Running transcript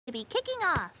to be kicking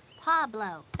off.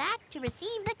 Pablo, back to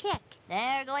receive the kick.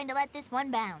 They're going to let this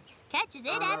one bounce. Catches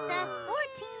it at the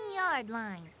 14-yard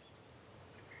line.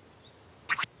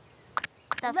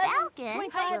 The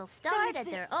Falcons will start at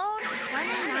their own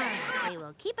 29. They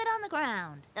will keep it on the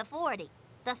ground. The 40,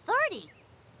 the 30,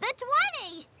 the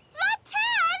 20, the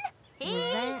 10. He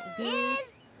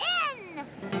is in.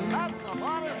 That's some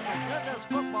honest-to-goodness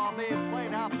football being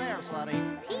played out there, Sonny.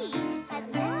 Pete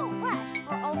has now rushed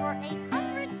for over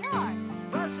 100 yards.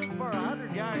 Rushing for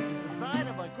 100 yards is a sign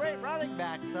of a great running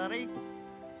back, Sonny.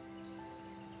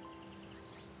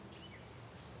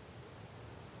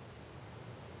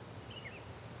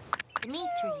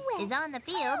 Dimitri is on the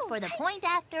field for the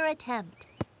point-after attempt.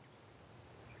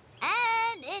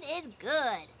 And it is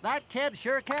good. That kid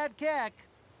sure can kick.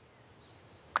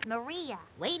 Maria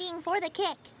waiting for the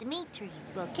kick. Dimitri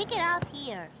will kick it off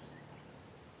here.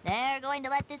 They're going to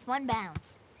let this one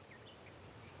bounce.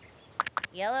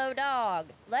 Yellow dog.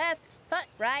 Left, foot,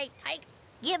 right, hike.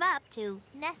 Give up to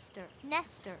Nestor.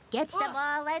 Nestor gets the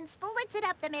ball and splits it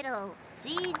up the middle.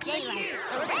 Sees daylight.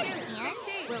 The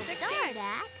Redskins will start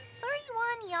at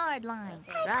 31-yard line.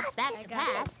 Drops back to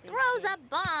pass. Throws a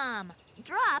bomb.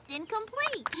 Dropped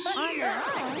incomplete. On their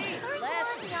own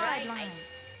 31-yard line.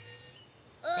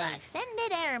 They send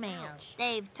it airmail.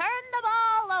 They've turned the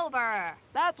ball over.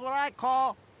 That's what I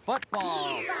call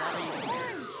football, Sonny.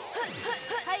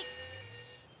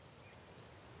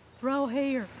 Throw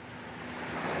here.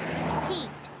 Pete,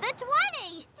 the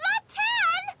 20, the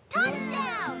 10,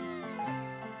 touchdown!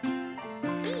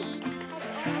 Pete has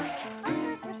over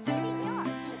 100 receiving yards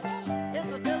in the game.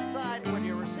 It's a good sign when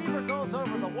your receiver goes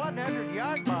over the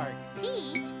 100-yard mark.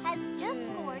 Pete has just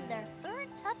scored their third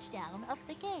touchdown of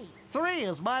the game. 3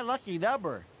 is my lucky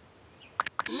number.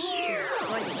 Dimitri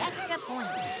for the extra point.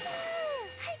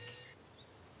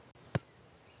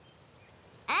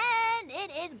 And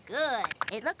it is good.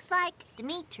 It looks like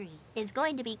Dimitri is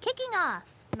going to be kicking off.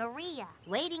 Maria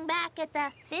waiting back at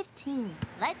the 15.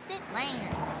 Lets it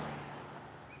land.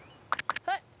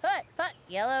 Foot,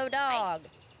 yellow dog.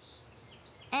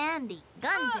 Andy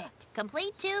guns it.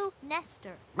 Complete to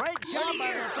Nestor. Great job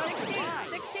by the defensive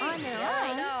line. On their Yellow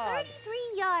own dog.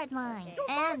 33-yard line.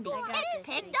 Andy is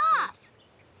picked off.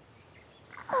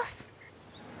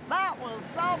 That was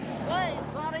some play,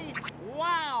 Sonny.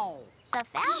 Wow. The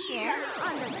Falcons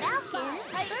on the Falcons'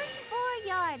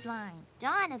 34-yard line.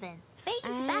 Donovan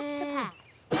fades back to pass.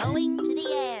 Going to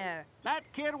the air. That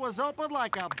kid was open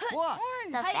like a book.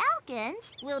 The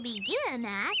Falcons will begin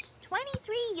at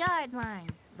 23-yard line.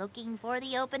 Looking for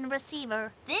the open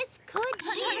receiver. This could be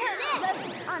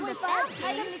it on the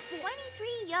Falcons'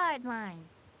 23-yard line.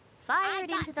 Fired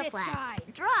into the flat.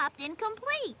 Dropped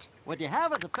incomplete. When you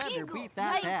have a defender beat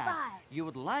that bad, you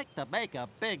would like to make a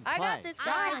big play. I got this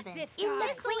Donovan in the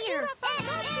clear. It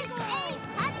is a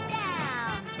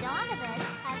touchdown. Donovan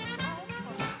has thrown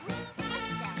for 3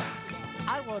 touchdowns today.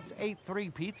 I once ate 3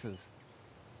 pizzas.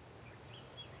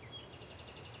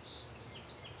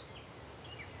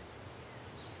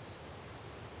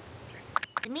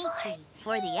 Dimitri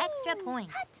for the extra point.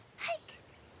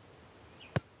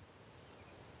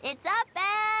 It's up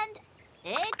and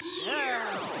it's good.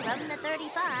 From the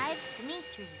 35,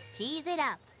 Dimitri tees it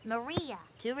up. Maria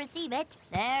to receive it.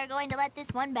 They're going to let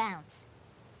this one bounce.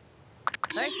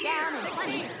 First down and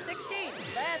 20. 16,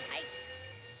 left, hike.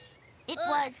 It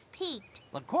was Pete.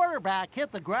 The quarterback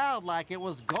hit the ground like it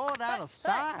was going out of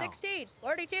style. 16,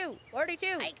 42, 42.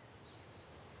 Hike.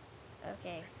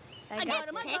 Okay. I got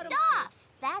him. Picked off.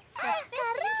 That's the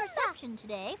 5th interception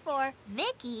today for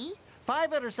Vicky.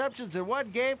 5 interceptions in one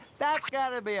game? That's got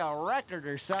to be a record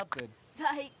or something.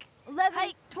 Psych.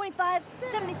 11, 25,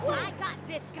 76. I got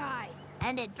this guy.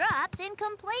 And it drops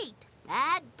incomplete.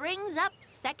 That brings up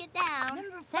second down.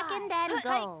 Number 5. Second and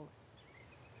goal.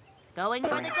 Going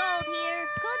for the gold here.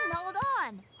 Couldn't hold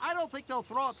on. I don't think they'll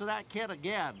throw it to that kid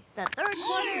again. The third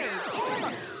quarter is in the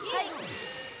books.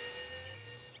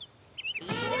 You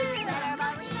better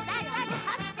believe that's a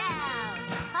touchdown.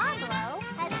 Pablo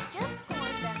has just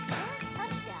scored their third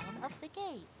touchdown of the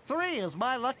game. 3 is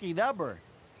my lucky number.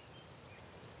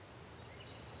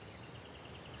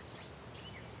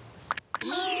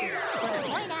 Dimitri for the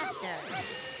point after.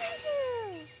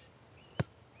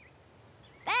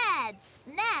 Bad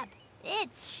snap.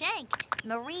 It's shanked.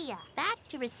 Maria back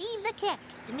to receive the kick.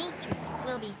 Dimitri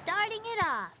will be starting it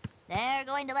off. They're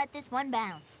going to let this one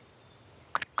bounce.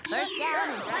 First down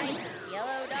and 20.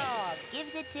 Yellow dog.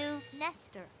 Gives it to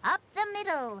Nestor. Up the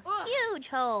middle. Huge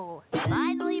hole.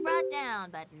 Finally brought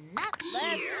down, but not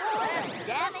Left, before left,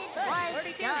 the damage was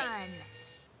 42. done.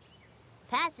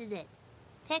 Passes it.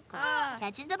 Pickle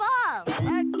catches the ball.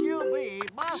 That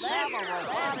QB must have a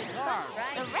robotic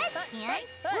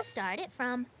start it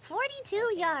from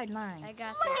 42-yard line. I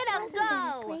got Look that. at him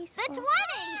go! The 20!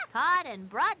 Caught and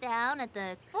brought down at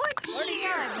the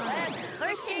 14-yard line.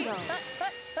 First and goal.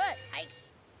 Hut. Hike.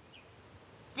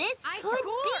 This I could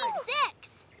scored! be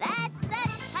 6. That's a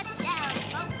touchdown,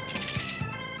 folks.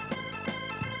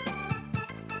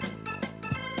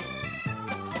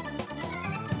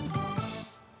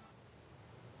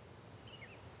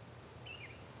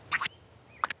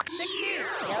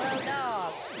 Yellow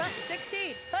dog. Hut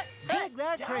 16. Hut. Dig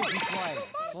that crazy play.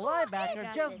 The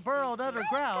linebacker just burrowed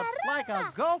underground like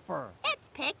a gopher. It's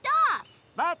picked off.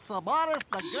 That's some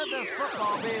honest-to-goodness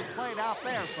football being played out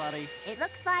there, Sonny. It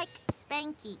looks like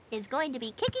Spanky is going to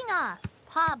be kicking off.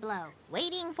 Pablo,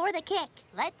 waiting for the kick.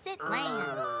 Lets it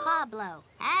land. Pablo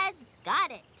has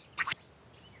got it.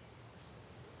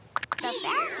 The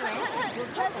Falcons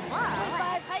will get the ball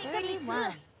at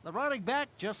 31. The running back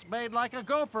just made like a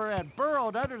gopher and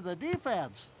burrowed under the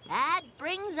defense. That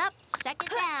brings up second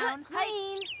down.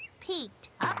 Peeked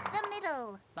up the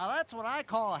middle. Now that's what I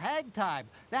call hang time.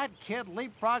 That kid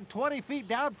leapfrogged 20 feet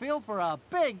downfield for a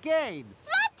big gain.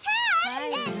 The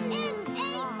tag! It is a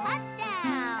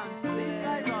touchdown. These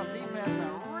guys on defense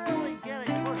are really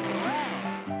getting pushed around.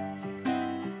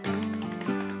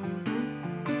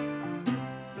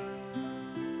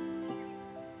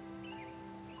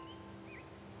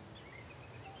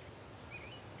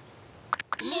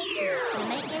 To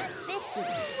make it 50.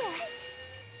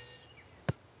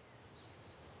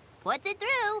 Puts it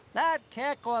through. That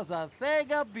kick was a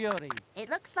thing of beauty. It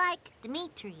looks like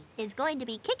Dimitri is going to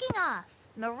be kicking off.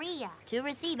 Maria to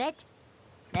receive it.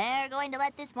 They're going to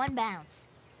let this one bounce.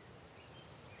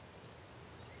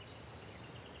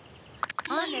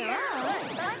 On their own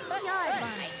 20-yard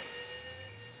line.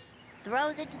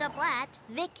 Throws it to the flat.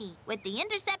 Vicky with the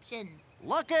interception.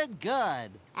 Looking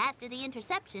good. After the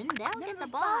interception, they'll get the Number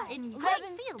ball 5, in 11, great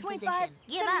field 25, position.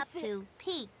 Give up 76. to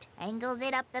Pete. Angles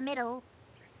it up the middle.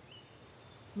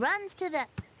 Runs to the...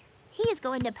 He is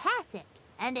going to pass it.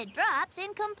 And it drops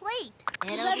incomplete.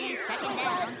 It'll be second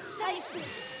down.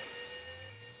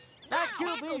 That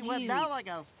QB went down like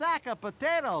a sack of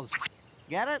potatoes.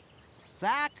 Get it?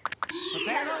 Sack?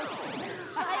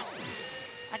 Potatoes?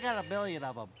 I got a million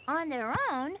of them. On their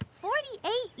own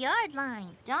 48-yard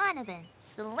line. Donovan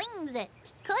slings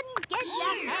it. Couldn't get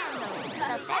the handle.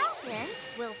 The Falcons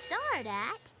will start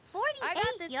at I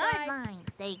got this 48-yard guy. line.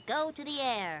 They go to the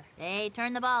air. They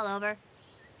turn the ball over.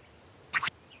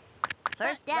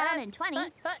 First down and 20.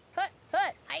 Hut.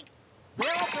 Hike. The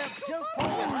offense just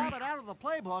pulled the rabbit out of the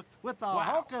playbook with the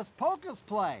hocus pocus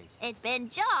play. It's been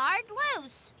jarred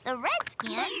loose. The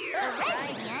Redskins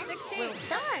will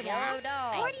start Yellow at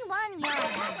dog. 41-yard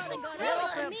line. The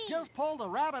offense just pulled the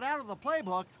rabbit out of the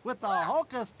playbook with the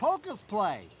hocus pocus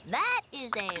play. That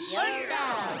is a first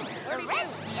down. The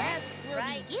Redskins will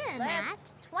begin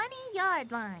at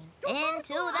 20-yard line.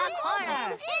 Into the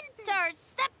corner.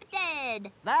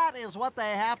 Intercepted. That is what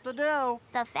they have to do.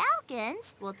 The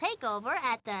Falcons will take over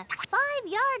at the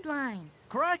 5-yard line.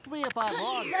 Correct me if I'm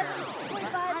wrong, Sonny,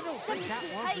 but I don't think that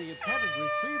was the intended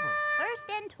receiver.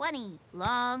 First and 20.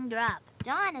 Long drop.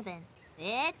 Donovan.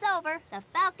 It's over. The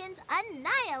Falcons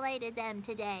annihilated them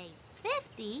today.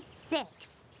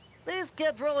 56. These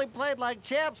kids really played like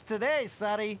champs today,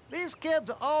 Sonny. These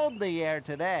kids owned the air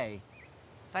today.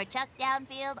 For Chuck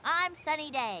Downfield, I'm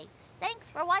Sunny Day.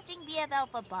 Thanks for watching BFL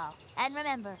football. And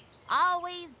remember,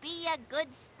 always be a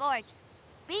good sport.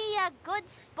 Be a good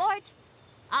sport,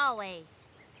 always.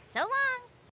 So long.